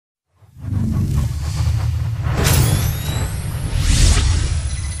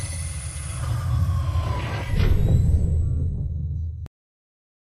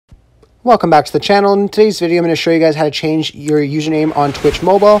Welcome back to the channel. In today's video, I'm going to show you guys how to change your username on Twitch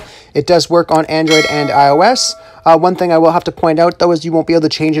Mobile. It does work on Android and iOS. One thing I will have to point out, though, is you won't be able to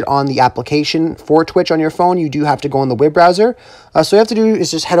change it on the application for Twitch on your phone. You do have to go in the web browser. So what you have to do is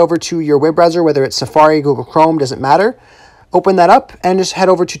just head over to your web browser, whether it's Safari, Google Chrome, doesn't matter. Open that up and just head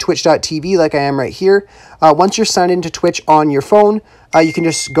over to twitch.tv like I am right here. Once you're signed into Twitch on your phone, you can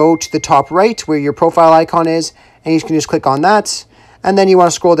just go to the top right where your profile icon is, and you can just click on that. And then you want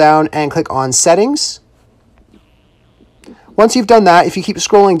to scroll down and click on Settings. Once you've done that, if you keep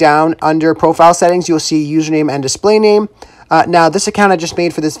scrolling down under Profile Settings, you'll see Username and Display Name. Now, this account I just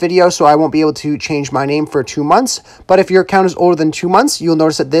made for this video, so I won't be able to change my name for 2 months. But if your account is older than 2 months, you'll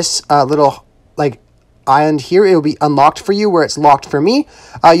notice that this little island here, it will be unlocked for you where it's locked for me.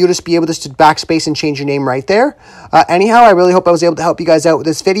 You'll just be able to backspace and change your name right there. Anyhow, I really hope I was able to help you guys out with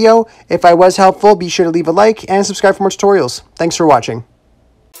this video. If I was helpful, be sure to leave a like and subscribe for more tutorials. Thanks for watching.